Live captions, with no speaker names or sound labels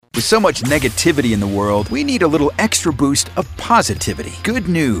With so much negativity in the world, we need a little extra boost of positivity. Good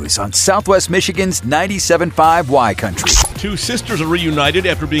news on Southwest Michigan's 97.5 Y Country. Two sisters are reunited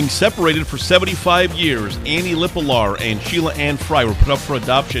after being separated for 75 years. Annie Lippelar and Sheila Ann Fry were put up for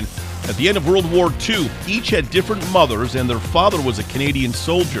adoption at the end of World War II. Each had different mothers, and their father was a Canadian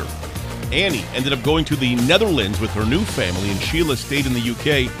soldier. Annie ended up going to the Netherlands with her new family, and Sheila stayed in the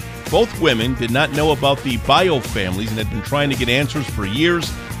UK. Both women did not know about the bio families and had been trying to get answers for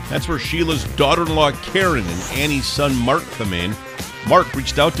years. That's where Sheila's daughter-in-law Karen and Annie's son Mark come in. Mark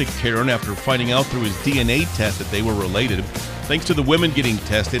reached out to Karen after finding out through his DNA test that they were related. Thanks to the women getting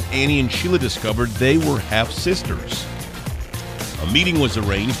tested, Annie and Sheila discovered they were half-sisters. A meeting was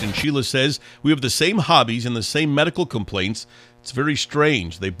arranged, and Sheila says, "We have the same hobbies and the same medical complaints. It's very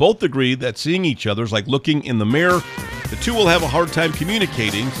strange." They both agree that seeing each other is like looking in the mirror. The two will have a hard time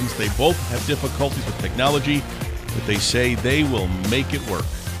communicating since they both have difficulties with technology, but they say they will make it work.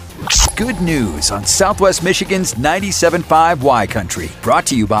 Good news on Southwest Michigan's 97.5 Y Country. Brought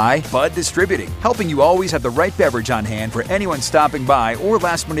to you by Bud Distributing, helping you always have the right beverage on hand for anyone stopping by or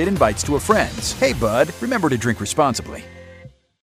last-minute invites to a friend's. Hey, Bud, remember to drink responsibly.